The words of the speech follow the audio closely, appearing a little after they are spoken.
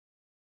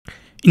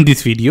In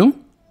this video,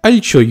 I'll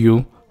show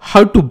you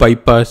how to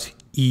bypass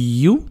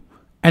EU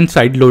and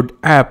sideload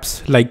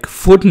apps like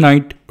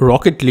Fortnite,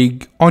 Rocket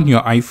League on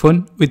your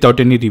iPhone without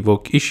any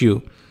revoke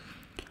issue.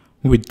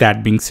 With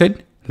that being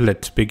said,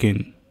 let's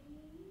begin.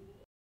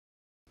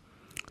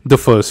 The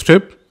first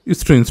step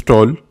is to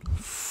install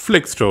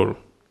FlexStore.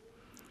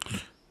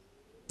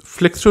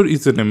 FlexStore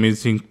is an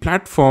amazing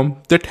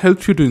platform that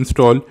helps you to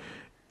install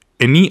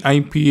any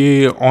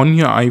IPA on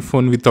your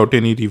iPhone without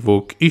any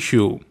revoke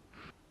issue.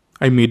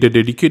 I made a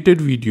dedicated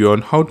video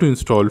on how to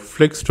install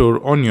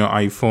FlexStore on your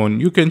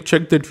iPhone. You can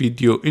check that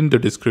video in the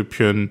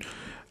description.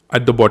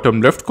 At the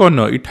bottom left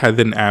corner, it has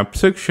an app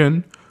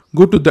section.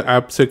 Go to the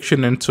app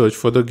section and search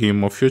for the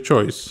game of your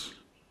choice.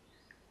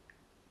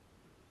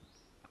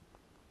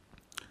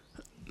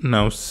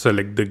 Now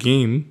select the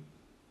game.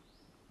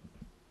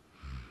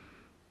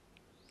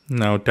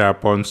 Now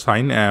tap on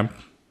Sign App.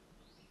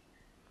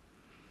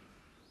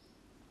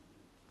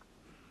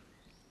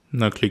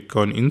 Now click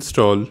on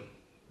Install.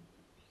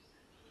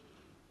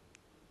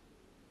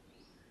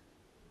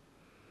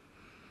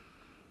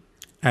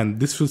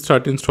 And this will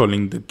start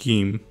installing the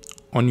game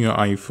on your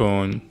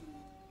iPhone.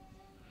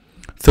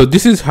 So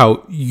this is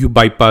how you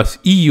bypass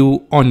EU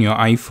on your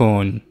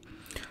iPhone.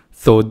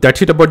 So that's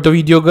it about the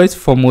video guys.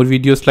 For more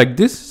videos like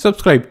this,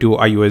 subscribe to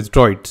iOS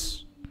Droids.